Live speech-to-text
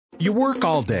You work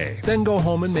all day, then go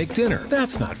home and make dinner.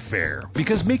 That's not fair,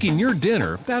 because making your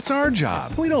dinner, that's our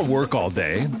job. We don't work all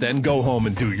day, then go home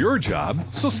and do your job,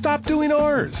 so stop doing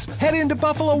ours. Head into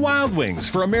Buffalo Wild Wings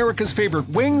for America's favorite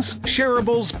wings,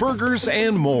 shareables, burgers,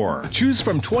 and more. Choose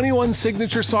from 21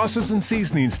 signature sauces and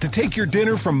seasonings to take your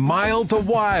dinner from mild to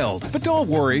wild. But don't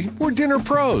worry, we're dinner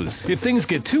pros. If things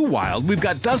get too wild, we've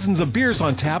got dozens of beers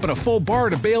on tap and a full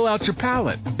bar to bail out your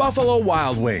palate. Buffalo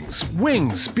Wild Wings.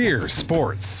 Wings, beer,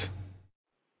 sports.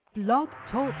 Blog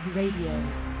Talk Radio.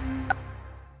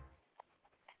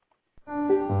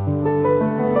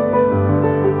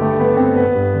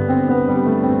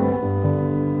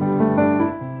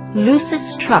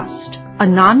 Lucis Trust, a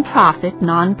non-profit,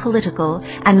 non-political,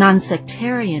 and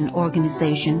non-sectarian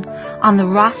organization on the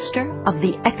roster of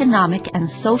the Economic and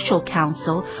Social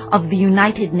Council of the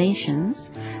United Nations,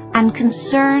 and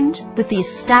concerned with the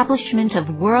establishment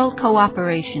of world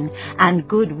cooperation and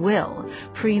goodwill,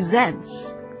 presents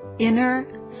Inner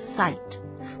Sight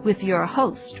with your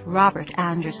host, Robert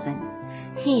Anderson.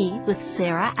 He, with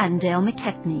Sarah and Dale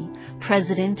McKechnie,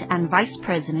 President and Vice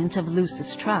President of Lucis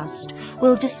Trust,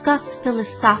 will discuss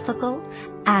philosophical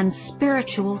and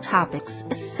spiritual topics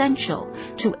essential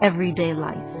to everyday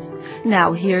life.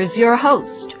 Now here's your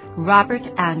host, Robert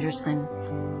Anderson.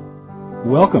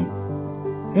 Welcome.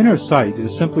 Inner sight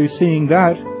is simply seeing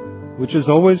that which is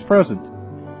always present,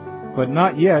 but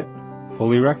not yet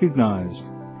fully recognized.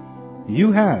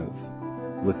 You have,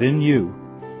 within you,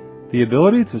 the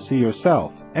ability to see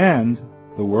yourself and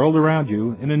the world around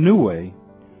you in a new way,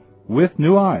 with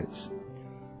new eyes.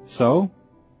 So,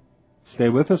 stay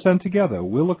with us, and together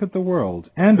we'll look at the world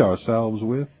and ourselves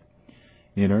with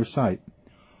inner sight.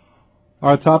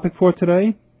 Our topic for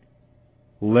today,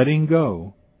 letting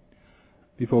go.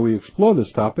 Before we explore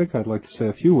this topic, I'd like to say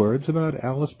a few words about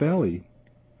Alice Bailey,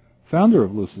 founder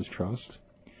of Lucis Trust.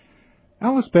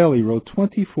 Alice Bailey wrote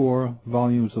 24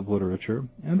 volumes of literature,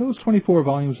 and those 24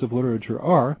 volumes of literature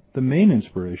are the main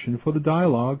inspiration for the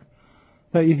dialogue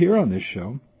that you hear on this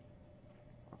show.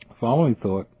 The following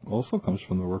thought also comes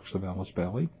from the works of Alice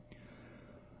Bailey.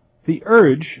 The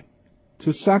urge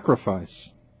to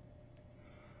sacrifice,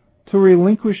 to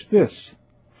relinquish this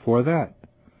for that,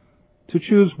 to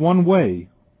choose one way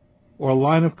or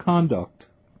line of conduct,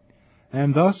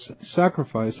 and thus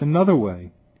sacrifice another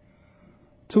way,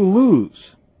 to lose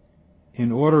in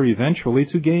order eventually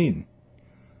to gain.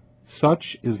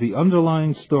 Such is the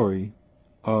underlying story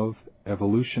of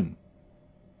evolution.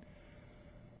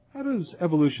 How does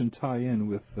evolution tie in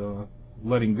with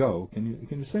letting go? Can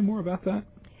you say more about that?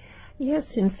 Yes,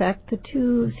 in fact, the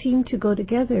two seem to go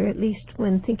together, at least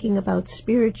when thinking about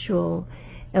spiritual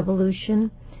evolution.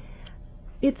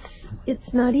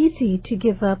 It's not easy to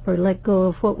give up or let go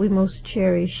of what we most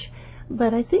cherish.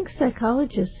 But I think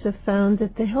psychologists have found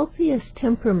that the healthiest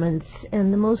temperaments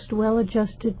and the most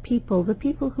well-adjusted people, the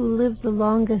people who live the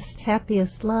longest,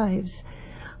 happiest lives,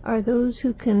 are those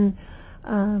who can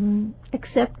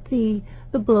accept the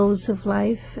blows of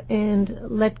life and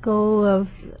let go of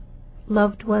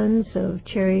loved ones, of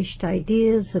cherished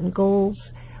ideas and goals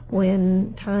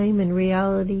when time and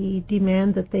reality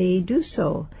demand that they do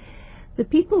so. The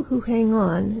people who hang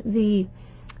on, the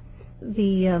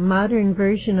modern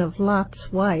version of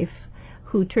Lot's wife,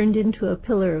 who turned into a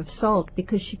pillar of salt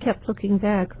because she kept looking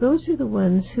back, those are the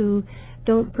ones who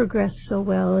don't progress so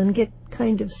well and get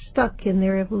kind of stuck in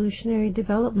their evolutionary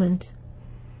development.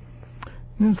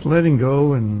 Yes, letting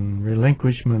go and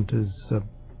relinquishment is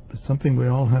something we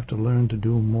all have to learn to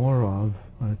do more of,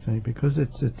 I think, because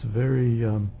it's very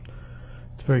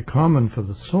common for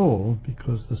the soul,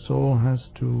 because the soul has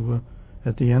to,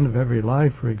 at the end of every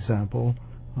life, for example,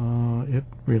 it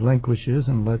relinquishes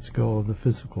and lets go of the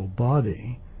physical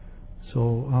body.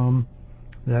 So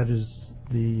that is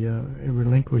it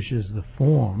relinquishes the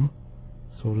form,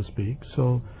 so to speak.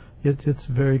 So it's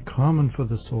very common for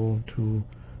the soul to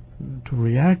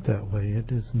react that way. It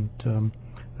isn't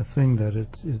a thing that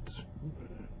it's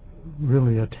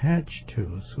really attached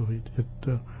to. So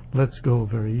it lets go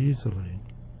very easily.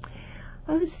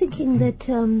 I was thinking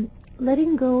that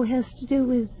letting go has to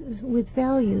do with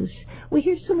values. We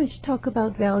hear so much talk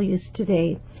about values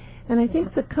today, and I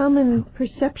think the common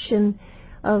perception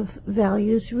of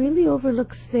values really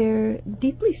overlooks their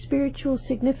deeply spiritual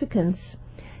significance.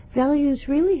 Values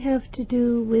really have to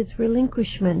do with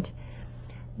relinquishment.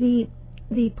 The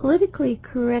politically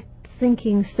correct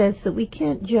thinking says that we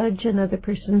can't judge another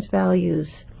person's values,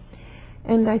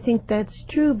 and I think that's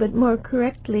true, but more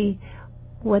correctly,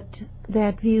 what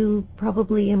that view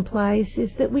probably implies is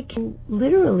that we can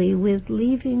literally with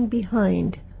leaving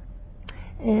behind.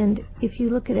 And if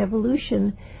you look at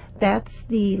evolution, that's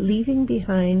the leaving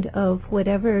behind of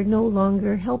whatever no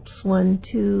longer helps one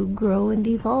to grow and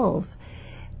evolve.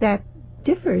 That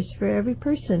differs for every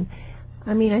person.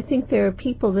 I mean, I think there are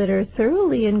people that are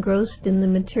thoroughly engrossed in the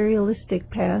materialistic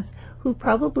path who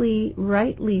probably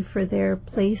rightly, for their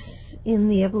place in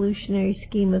the evolutionary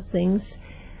scheme of things,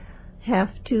 have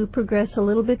to progress a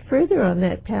little bit further on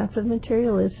that path of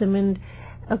materialism and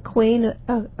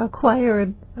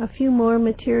acquire a few more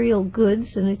material goods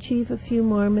and achieve a few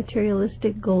more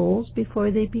materialistic goals before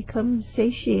they become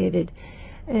satiated.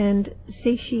 And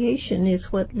satiation is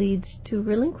what leads to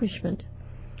relinquishment.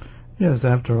 Yes,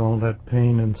 after all that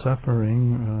pain and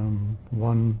suffering,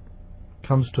 one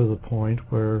comes to the point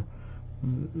where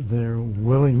they're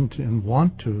willing to and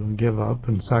want to give up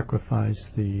and sacrifice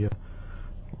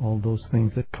all those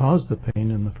things that caused the pain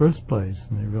in the first place,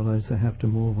 and they realize they have to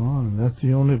move on. And that's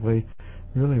the only way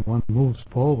really one moves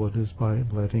forward, is by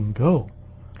letting go.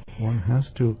 One has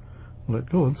to let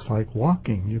go. It's like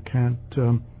walking. You can't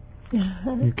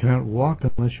walk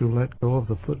unless you let go of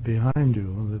the foot behind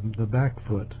you, the back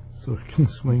foot, so it can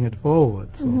swing it forward.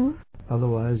 So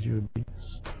otherwise you'd be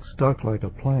stuck like a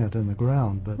plant in the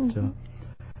ground. But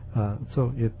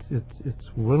so it's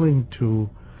willing to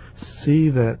see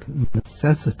that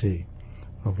necessity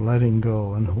of letting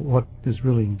go and what is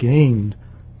really gained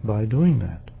by doing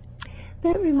that.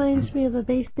 That reminds me of a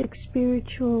basic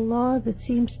spiritual law that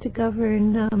seems to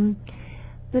govern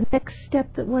the next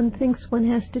step that one thinks one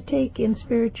has to take in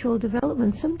spiritual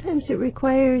development. Sometimes it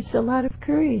requires a lot of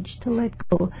courage to let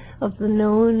go of the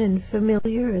known and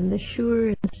familiar and the sure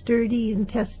and sturdy and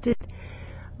tested.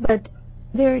 But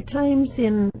there are times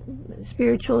in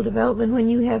spiritual development when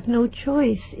you have no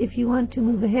choice, if you want to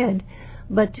move ahead,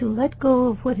 but to let go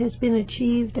of what has been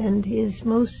achieved and is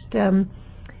most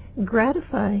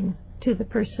gratifying to the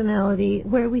personality,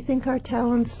 where we think our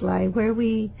talents lie, where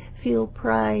we feel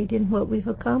pride in what we've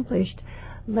accomplished.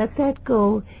 Let that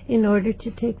go in order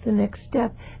to take the next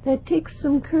step. That takes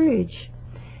some courage.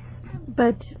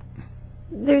 But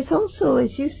there's also, as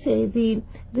you say, the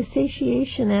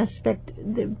satiation aspect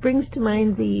that brings to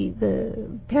mind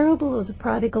the parable of the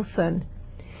prodigal son,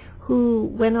 who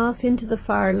went off into the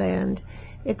far land,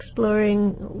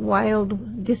 exploring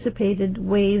wild, dissipated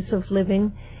ways of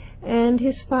living, and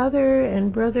his father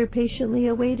and brother patiently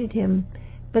awaited him.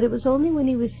 But it was only when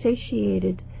he was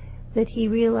satiated that he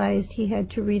realized he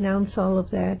had to renounce all of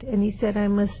that, and he said, I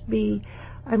must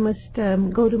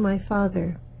go to my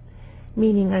father,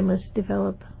 meaning I must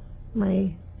develop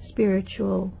my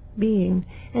spiritual being.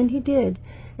 And he did.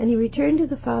 And he returned to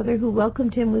the Father, who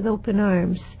welcomed him with open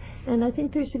arms. And I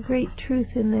think there's a great truth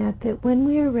in that when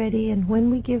we are ready and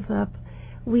when we give up,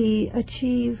 we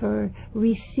achieve or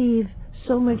receive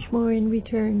so much more in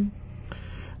return.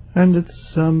 And it's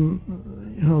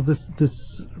this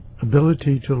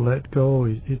ability to let go.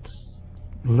 It's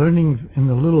learning in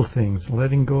the little things,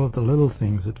 letting go of the little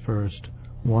things at first.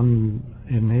 One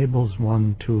enables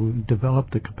one to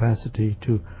develop the capacity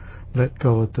to let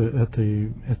go at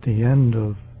the end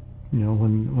of,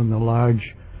 when the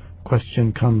large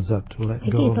question comes up, to let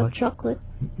go. I gave up chocolate.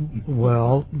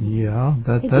 Well, yeah,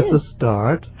 that's a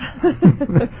start.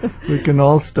 We can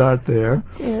all start there.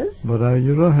 Yes. But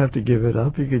you don't have to give it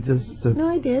up. You could just no,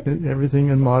 I did. Everything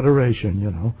in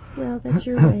moderation, Well, that's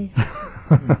your way.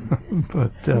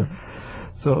 But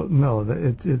so no,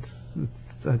 it's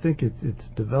I think it's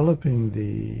developing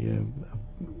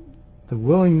the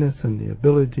willingness and the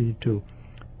ability to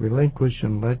relinquish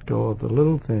and let go of the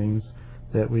little things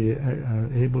that we are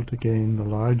able to gain the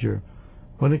larger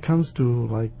when it comes to,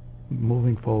 like,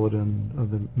 moving forward in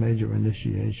the major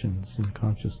initiations in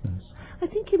consciousness. I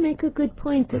think you make a good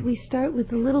point that we start with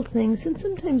the little things, and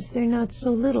sometimes they're not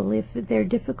so little. If they're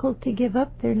difficult to give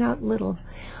up, they're not little.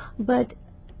 But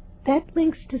that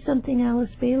links to something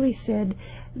Alice Bailey said,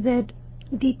 that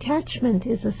detachment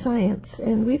is a science,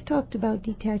 and we've talked about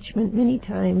detachment many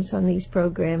times on these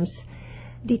programs.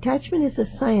 Detachment is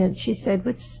a science, she said,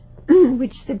 which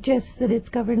suggests that it's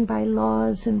governed by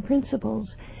laws and principles,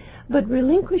 but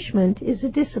relinquishment is a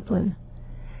discipline.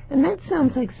 And that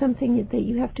sounds like something that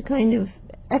you have to kind of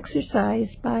exercise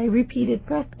by repeated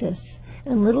practice,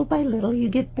 and little by little you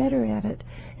get better at it.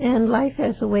 And life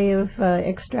has a way of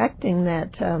extracting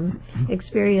that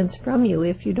experience from you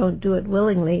if you don't do it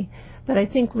willingly. But I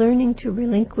think learning to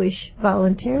relinquish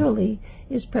voluntarily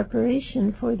is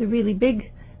preparation for the really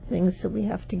big things that we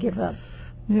have to give up.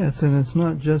 Yes, and it's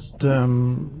not just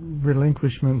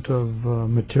relinquishment of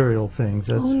material things.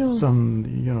 That's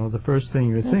the first thing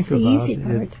you think about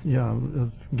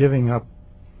is giving up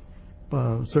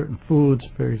certain foods,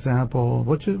 for example,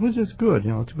 which is good.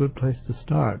 It's a good place to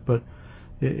start, but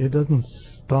it doesn't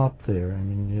stop there. I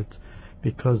mean, it's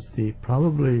because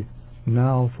probably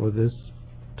now for this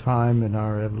time in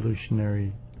our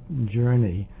evolutionary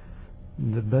journey,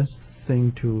 the best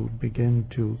thing to begin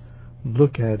to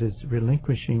look at is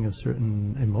relinquishing of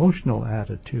certain emotional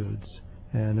attitudes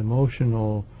and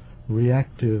emotional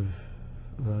reactive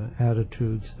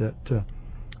attitudes that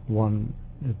one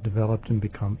developed and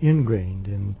become ingrained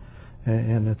in,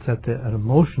 and it's at an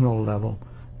emotional level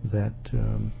that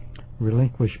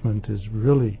relinquishment is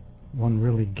one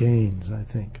really gains,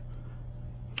 I think.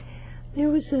 There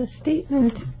was a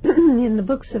statement in the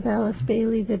books of Alice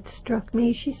Bailey that struck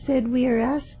me. She said, "We are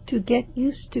asked to get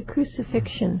used to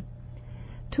crucifixion,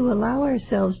 to allow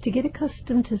ourselves to get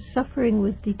accustomed to suffering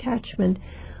with detachment,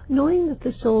 knowing that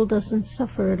the soul doesn't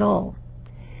suffer at all."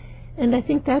 And I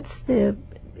think that's the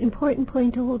important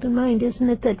point to hold in mind, isn't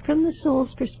it? That from the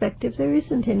soul's perspective, there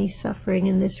isn't any suffering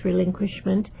in this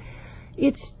relinquishment.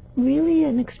 It's really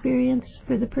an experience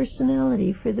for the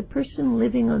personality, for the person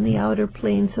living on the outer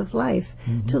planes of life,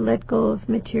 to let go of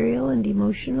material and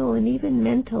emotional and even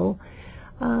mental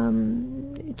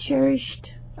cherished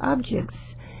objects,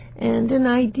 and an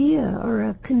idea or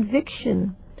a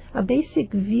conviction, a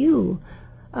basic view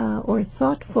or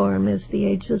thought form, as the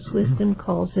Ageless Wisdom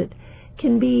calls it,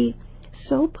 can be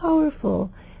so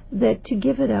powerful that to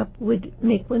give it up would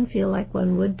make one feel like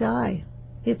one would die.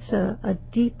 It's a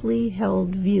deeply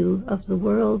held view of the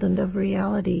world and of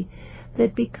reality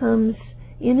that becomes,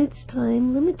 in its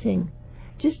time, limiting.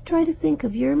 Just try to think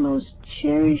of your most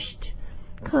cherished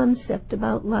concept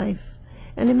about life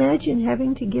and imagine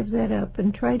having to give that up,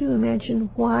 and try to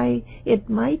imagine why it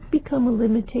might become a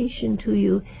limitation to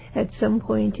you at some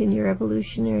point in your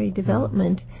evolutionary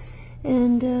development.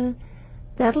 And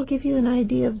that'll give you an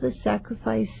idea of the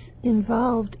sacrifice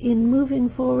involved in moving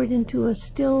forward into a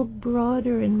still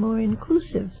broader and more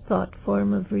inclusive thought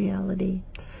form of reality.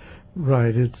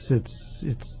 Right.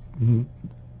 It's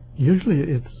usually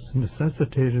it's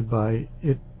necessitated by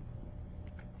it.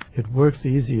 It works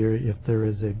easier if there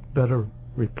is a better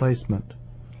replacement,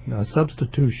 a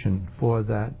substitution for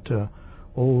that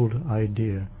old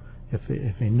idea.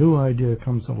 If a new idea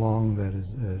comes along that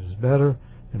is better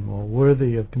and more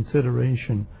worthy of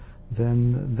consideration,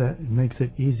 then that makes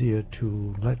it easier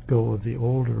to let go of the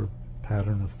older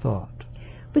pattern of thought.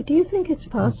 But do you think it's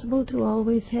possible to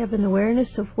always have an awareness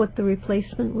of what the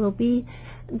replacement will be?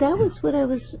 That was what I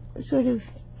was sort of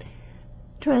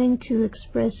trying to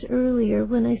express earlier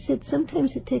when I said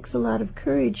sometimes it takes a lot of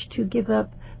courage to give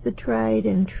up the tried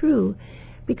and true,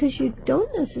 because you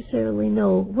don't necessarily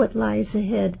know what lies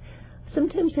ahead.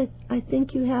 Sometimes I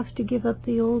think you have to give up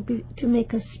the old to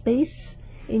make a space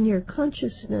in your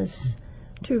consciousness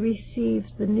to receive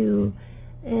the new,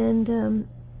 and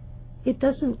it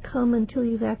doesn't come until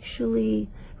you've actually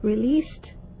released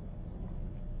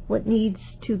what needs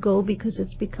to go because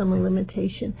it's become a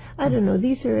limitation. I don't know,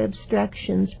 these are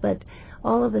abstractions, but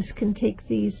all of us can take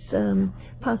these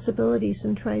possibilities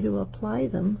and try to apply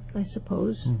them, I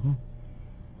suppose.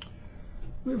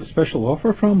 We have a special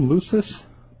offer from Lucis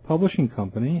Publishing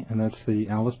Company, and that's the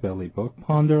Alice Bailey book,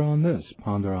 Ponder on This.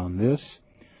 Ponder on This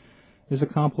is a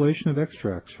compilation of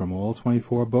extracts from all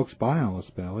 24 books by Alice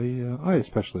Bailey. I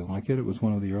especially like it. It was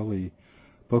one of the early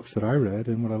books that I read,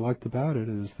 and what I liked about it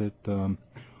is that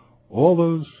all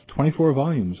those 24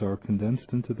 volumes are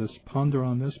condensed into this Ponder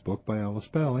on This book by Alice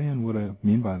Bailey, and what I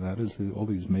mean by that is that all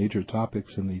these major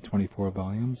topics in the 24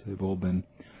 volumes, they've all been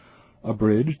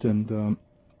abridged, and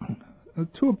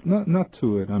not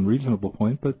to an unreasonable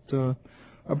point, but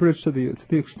abridged to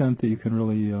the extent that you can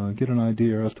really get an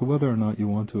idea as to whether or not you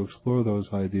want to explore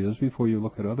those ideas before you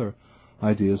look at other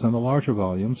ideas on the larger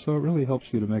volumes. So it really helps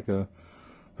you to make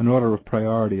an order of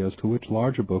priority as to which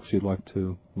larger books you'd like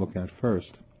to look at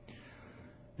first.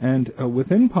 And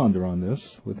within Ponder on This,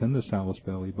 within this Alice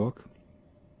Bailey book,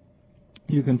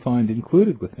 you can find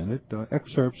included within it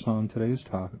excerpts on today's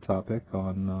topic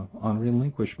on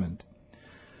relinquishment.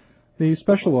 The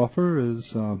special offer is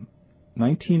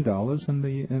 $19, and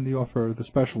the offer, the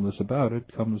specialness about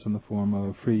it, comes in the form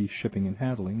of free shipping and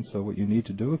handling. So what you need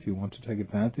to do if you want to take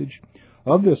advantage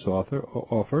of this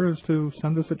offer is to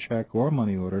send us a check or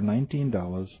money order,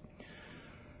 $19,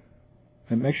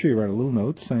 and make sure you write a little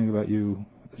note saying that you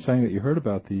heard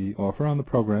about the offer on the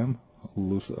program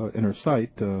in her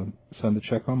site. Send the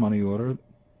check or money order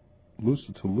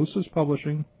to Lucis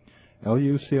Publishing,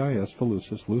 Lucis for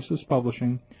Lucis, Lucis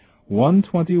Publishing,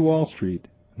 120 Wall Street,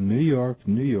 New York,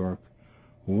 New York,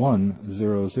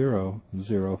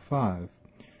 10005.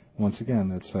 Once again,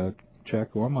 that's a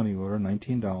check or money order,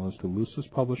 $19 to Lucis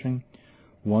Publishing,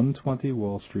 120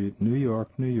 Wall Street, New York,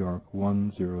 New York,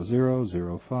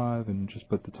 10005, and just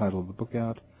put the title of the book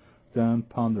out, down,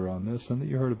 ponder on this, and that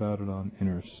you heard about it on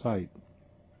Inner Sight.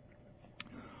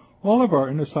 All of our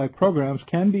Inner Sight programs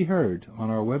can be heard on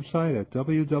our website at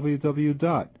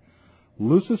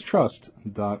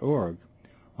www.lucistrust.org.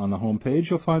 On the home page,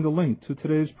 you'll find a link to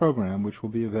today's program, which will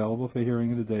be available for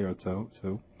hearing in a day or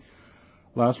two.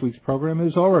 Last week's program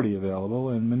is already available,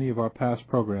 and many of our past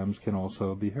programs can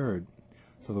also be heard.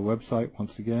 So the website,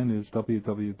 once again, is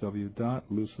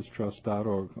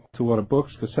www.lucistrust.org. To order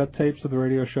books, cassette tapes of the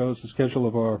radio shows, the schedule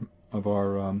of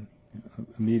our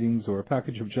meetings, or a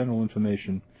package of general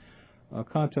information,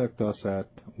 contact us at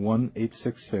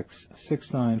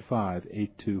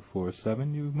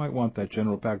 1-866-695-8247. You might want that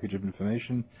general package of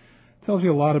information. It tells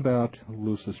you a lot about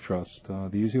Lucis Trust.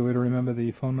 The easy way to remember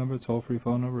the phone number, toll-free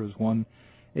phone number, is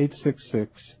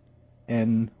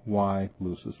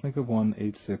 1-866-NY-LUCIS. Think of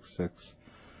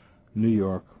 1-866-New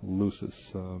York Lucis.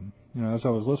 As I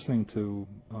was listening to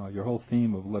your whole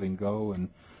theme of letting go and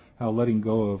how letting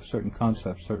go of certain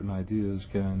concepts, certain ideas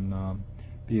can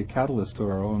be a catalyst to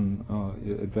our own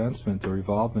advancement or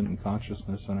evolvement in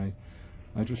consciousness, and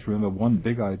I just remember one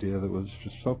big idea that was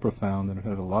just so profound and it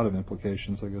had a lot of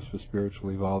implications, I guess, for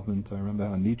spiritual evolvement. I remember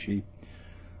how Nietzsche,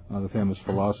 the famous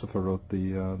philosopher, wrote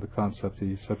the concept.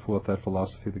 He set forth that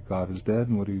philosophy that God is dead,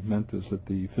 and what he meant is that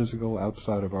the physical,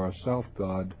 outside of our self,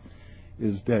 God,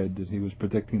 is dead, and he was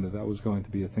predicting that was going to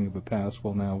be a thing of the past.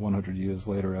 Well, now, 100 years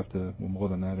later, more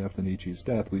than that, after Nietzsche's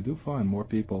death, we do find more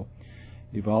people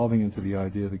evolving into the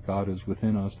idea that God is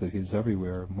within us, that he's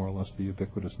everywhere, more or less the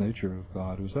ubiquitous nature of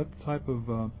God. Was that the type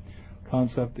of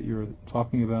concept that you're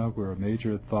talking about, where a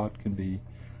major thought can be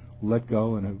let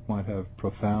go and it might have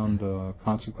profound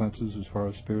consequences as far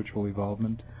as spiritual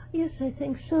evolvement? Yes, I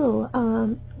think so.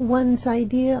 One's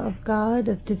idea of God,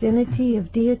 of divinity,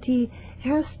 of deity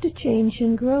has to change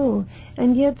and grow.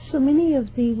 And yet so many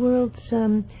of the world's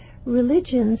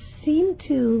religions seem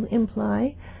to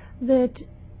imply that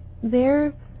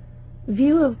their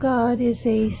view of God is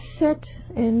a set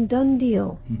and done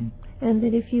deal. Mm-hmm. And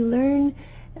that if you learn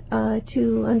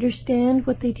to understand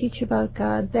what they teach about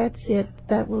God, that's it.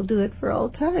 That will do it for all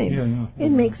time. Yeah. It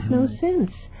makes no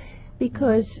sense.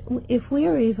 Because if we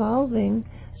are evolving,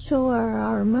 so are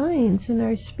our minds and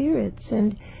our spirits.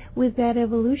 And with that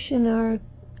evolution,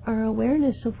 our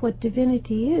awareness of what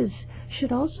divinity is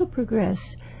should also progress.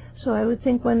 So I would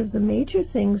think one of the major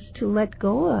things to let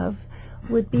go of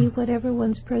would be whatever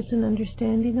one's present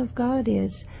understanding of God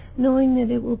is, knowing that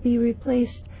it will be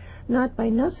replaced not by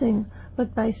nothing,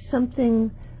 but by something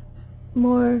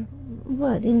more,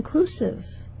 inclusive,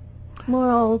 more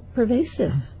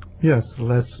all-pervasive. Yes,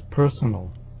 less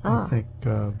personal. I think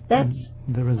that's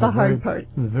there is the hard part.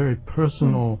 A very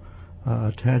personal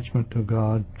attachment to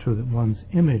God, to one's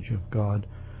image of God,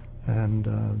 and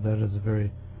that is a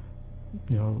very,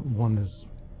 one is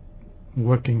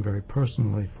working very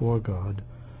personally for God,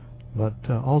 but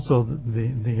also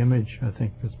the image, I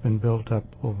think, that's been built up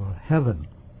over heaven.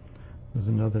 There's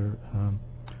another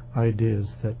ideas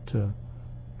that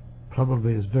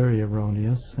probably is very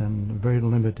erroneous and very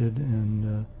limited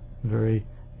and very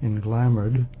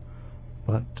englamored,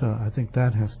 but I think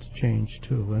that has to change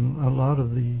too. And a lot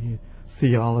of the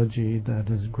theology that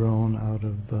has grown out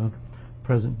of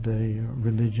present day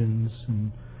religions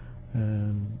and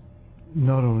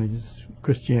not only just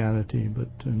Christianity, but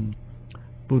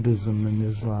Buddhism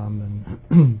and Islam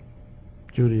and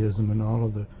Judaism and all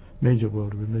of the major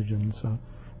world religions,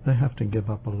 they have to give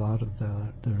up a lot of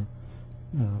their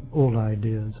old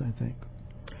ideas, I think.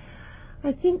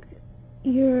 I think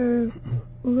you're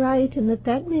right, and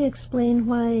that may explain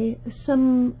why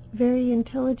some very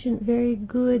intelligent, very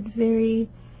good, very,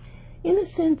 in a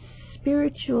sense,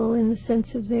 spiritual, in the sense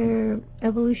of their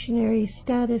evolutionary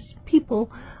status,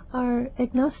 people are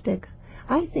agnostic.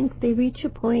 I think they reach a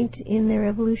point in their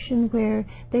evolution where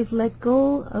they've let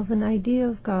go of an idea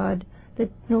of God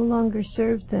that no longer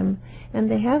serves them,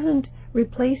 and they haven't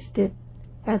replaced it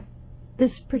at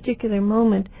this particular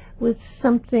moment with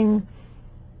something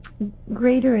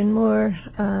greater and more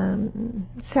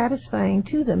satisfying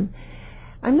to them.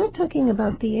 I'm not talking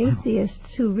about the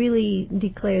atheists who really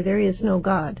declare there is no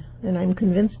God, and I'm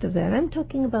convinced of that. I'm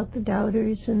talking about the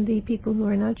doubters and the people who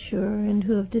are not sure and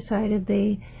who have decided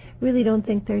they really don't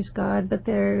think there's God, but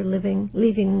they're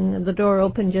leaving the door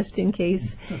open just in case.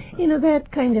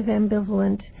 That kind of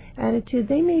ambivalent attitude.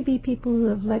 They may be people who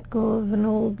have let go of an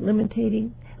old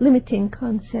limiting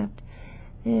concept.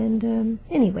 And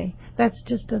anyway, that's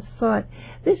just a thought.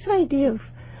 This idea of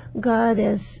God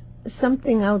as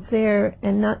something out there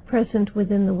and not present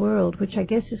within the world, which I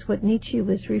guess is what Nietzsche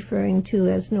was referring to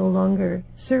as no longer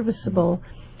serviceable.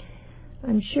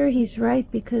 I'm sure he's right,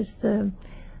 because the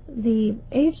the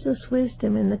ageless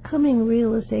wisdom and the coming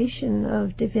realization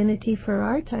of divinity for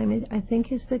our time, I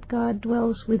think, is that God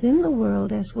dwells within the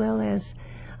world as well as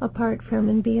apart from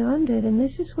and beyond it. And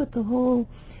this is what the whole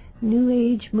New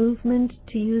Age movement,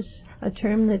 to use a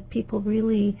term that people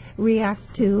really react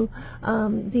to,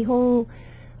 the whole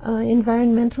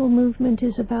environmental movement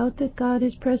is about, that God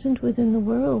is present within the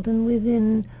world and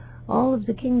within all of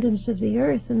the kingdoms of the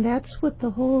earth. And that's what the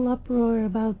whole uproar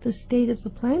about the state of the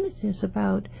planet is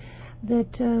about,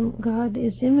 that God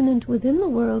is immanent within the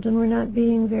world and we're not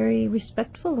being very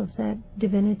respectful of that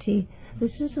divinity.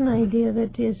 This is an idea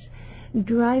that is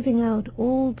driving out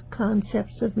old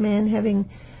concepts of man having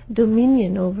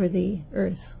dominion over the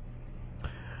earth.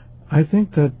 I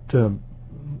think that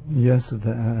yes,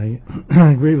 I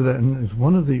agree with that, and it's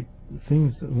one of the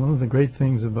great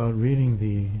things about reading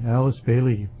the Alice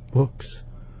Bailey books,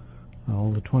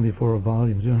 all the 24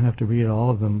 volumes. You don't have to read all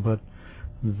of them, but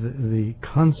the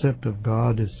concept of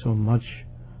God is so much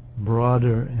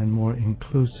broader and more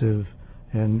inclusive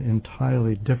and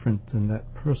entirely different than that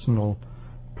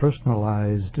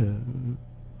personalized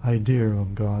idea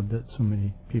of God that so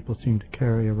many people seem to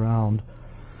carry around.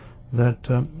 That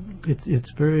it's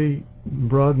very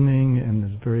broadening and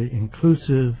it's very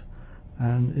inclusive,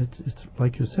 and it's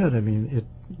like you said. I mean,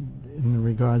 in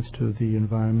regards to the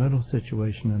environmental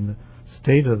situation and the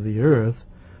state of the earth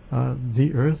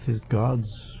is God's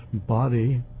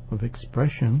body of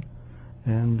expression,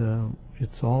 and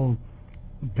it's all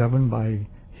governed by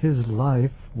His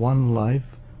life, one life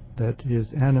that is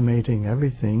animating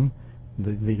everything,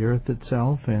 the earth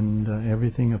itself and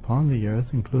everything upon the earth,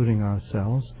 including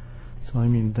ourselves. So, I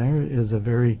mean, there is a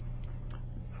very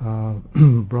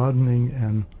broadening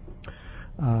and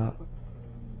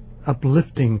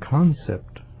uplifting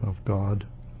concept of God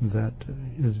that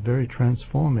is very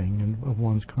transforming of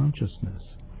one's consciousness.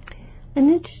 An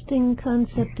interesting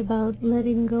concept about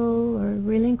letting go or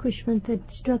relinquishment that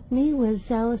struck me was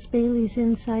Alice Bailey's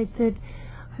insight that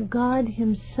God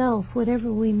Himself,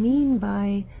 whatever we mean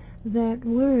by that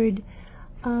word,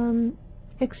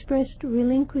 expressed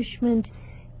relinquishment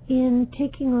in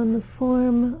taking on the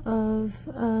form of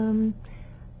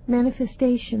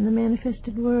manifestation. The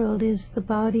manifested world is the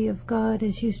body of God,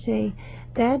 as you say.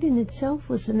 That in itself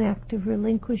was an act of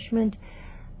relinquishment,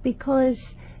 because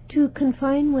to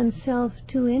confine oneself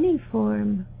to any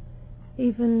form,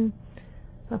 even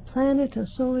a planet, a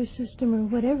solar system, or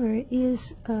whatever, is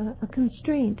a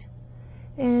constraint.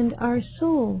 And our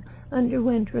soul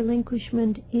underwent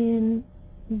relinquishment in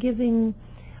giving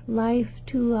life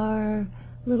to our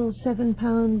little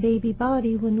 7-pound baby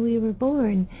body when we were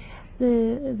born.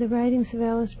 The writings of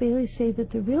Alice Bailey say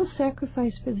that the real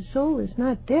sacrifice for the soul is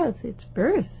not death, it's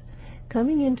birth,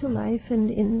 coming into life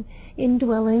and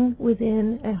indwelling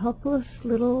within a helpless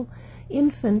little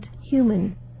infant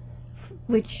human,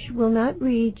 which will not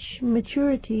reach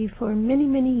maturity for many,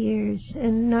 many years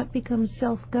and not become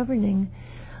self-governing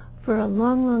for a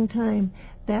long, long time.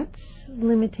 That's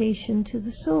limitation to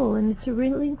the soul, and it's a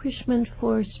relinquishment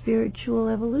for spiritual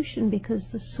evolution, because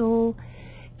the soul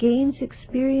gains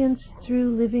experience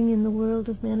through living in the world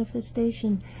of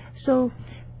manifestation. So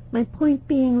my point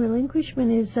being,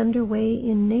 relinquishment is underway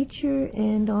in nature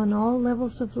and on all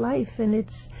levels of life, and it's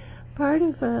part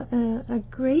of a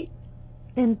great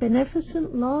and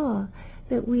beneficent law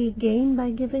that we gain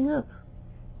by giving up.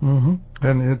 Mm-hmm.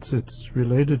 And it's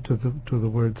related to the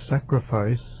word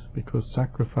sacrifice, because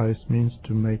sacrifice means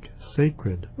to make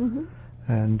sacred. Mm-hmm.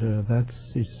 And that's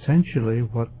essentially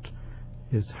what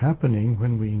is happening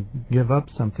when we give up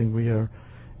something. We are,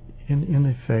 in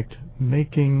effect,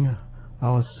 making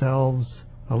ourselves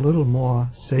a little more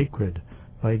sacred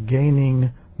by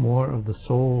gaining more of the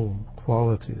soul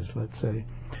qualities, let's say,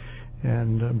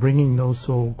 and bringing those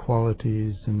soul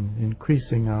qualities and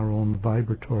increasing our own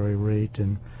vibratory rate,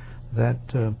 and that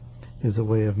is a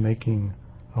way of making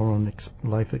our own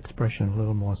life expression a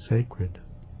little more sacred.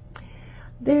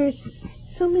 There's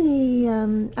so many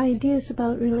ideas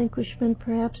about relinquishment.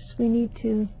 Perhaps we need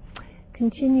to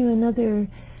continue another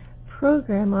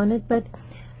program on it, but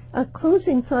a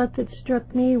closing thought that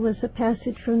struck me was a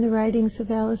passage from the writings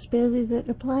of Alice Bailey that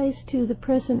applies to the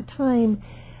present time.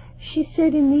 She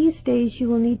said, "In these days you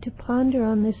will need to ponder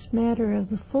on this matter of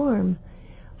the form,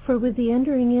 for with the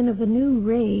entering in of a new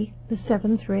ray, the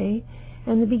seventh ray,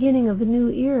 and the beginning of a new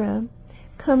era,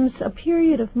 comes a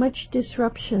period of much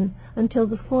disruption until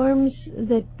the forms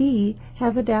that be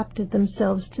have adapted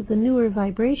themselves to the newer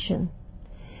vibration."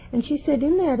 And she said,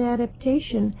 in that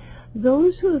adaptation,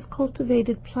 those who have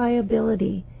cultivated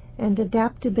pliability and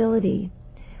adaptability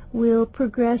will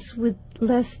progress with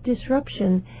less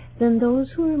disruption than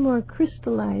those who are more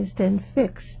crystallized and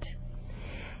fixed.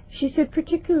 She said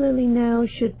particularly now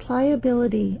should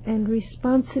pliability and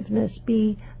responsiveness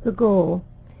be the goal.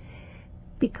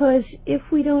 Because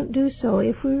if we don't do so,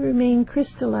 if we remain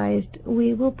crystallized,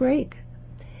 we will break.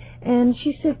 And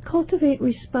she said cultivate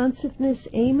responsiveness,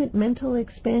 aim at mental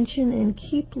expansion, and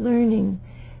keep learning.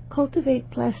 Cultivate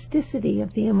plasticity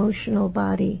of the emotional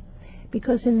body,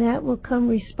 because in that will come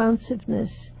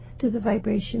responsiveness to the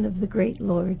vibration of the great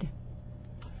Lord.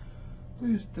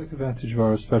 Please take advantage of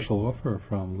our special offer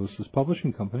from Lucis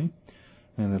Publishing Company,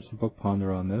 and it's the book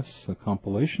Ponder on This, a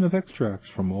compilation of extracts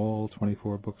from all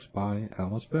 24 books by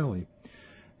Alice Bailey.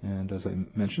 And as I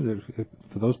mentioned,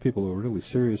 for those people who are really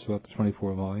serious about the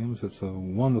 24 volumes, it's a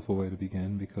wonderful way to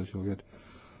begin, because you'll get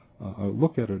a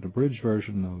look at an abridged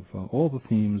version of all the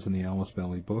themes in the Alice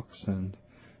Bailey books, and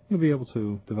you'll be able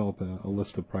to develop a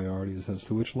list of priorities as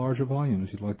to which larger volumes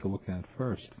you'd like to look at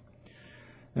first.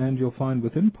 And you'll find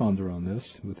within Ponder on This,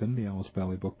 within the Alice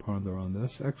Bailey book Ponder on This,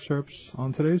 excerpts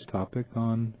on today's topic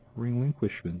on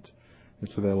relinquishment.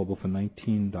 It's available for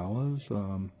 $19.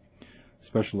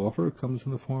 Special offer comes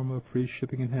in the form of free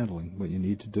shipping and handling. What you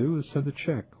need to do is send a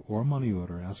check or money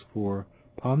order. Ask for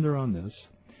Ponder on This.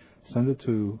 Send it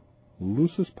to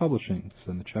Lucis Publishing.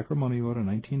 Send the check or money order,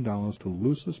 $19, to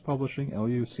Lucis Publishing,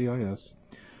 Lucis,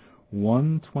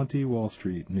 120 Wall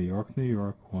Street, New York, New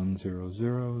York,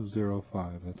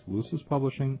 10005. That's Lucis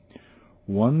Publishing,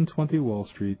 120 Wall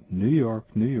Street, New York,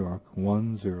 New York,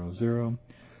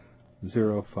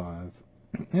 10005.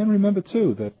 And remember,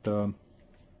 too, that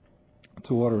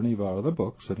to order any of our other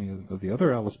books, any of the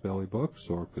other Alice Bailey books,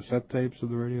 or cassette tapes of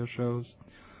the radio shows,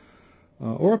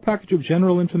 or a package of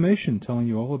general information telling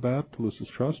you all about the Lucis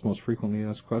Trust, most frequently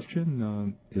asked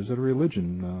question, is it a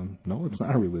religion? No, it's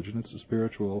not a religion. It's a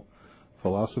spiritual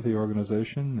philosophy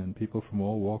organization, and people from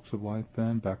all walks of life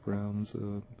and backgrounds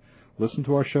listen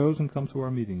to our shows and come to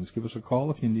our meetings. Give us a call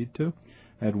if you need to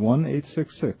at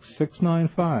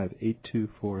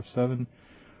 1-866-695-8247.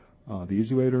 The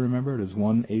easy way to remember it is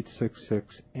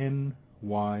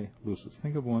 1-866-NY-LUCIS.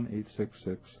 Think of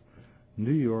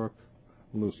 1-866-New York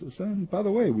Lucis. And by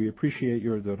the way, we appreciate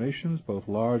your donations, both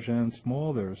large and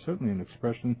small. They're certainly an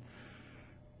expression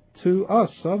to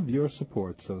us of your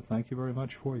support. So thank you very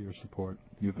much for your support.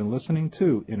 You've been listening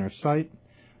to Inner Sight.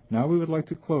 Now we would like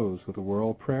to close with a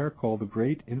world prayer called the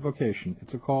Great Invocation.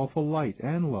 It's a call for light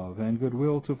and love and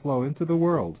goodwill to flow into the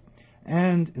world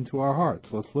and into our hearts.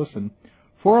 Let's listen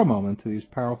for a moment to these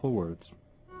powerful words.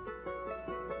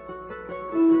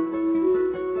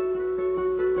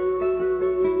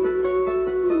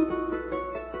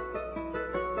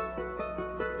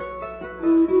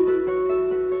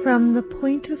 From the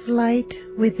point of light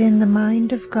within the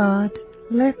mind of God,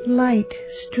 let light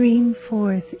stream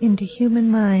forth into human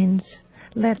minds.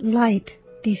 Let light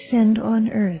descend on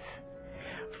earth.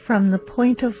 From the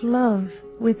point of love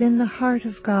within the heart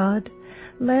of God,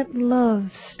 let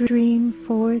love stream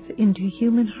forth into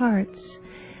human hearts.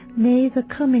 May the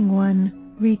coming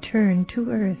one return to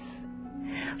earth.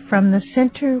 From the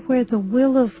center where the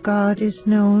will of God is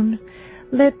known,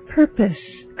 let purpose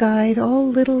guide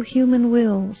all little human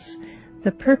wills,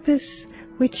 the purpose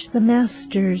which the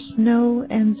masters know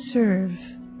and serve.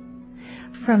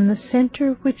 From the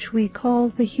center which we call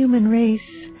the human race,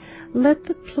 let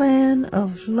the plan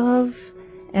of love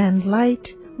and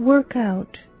light work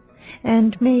out,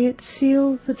 and may it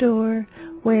seal the door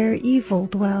where evil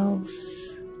dwells.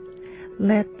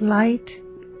 Let light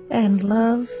and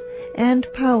love and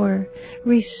power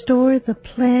restore the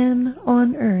plan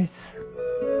on earth.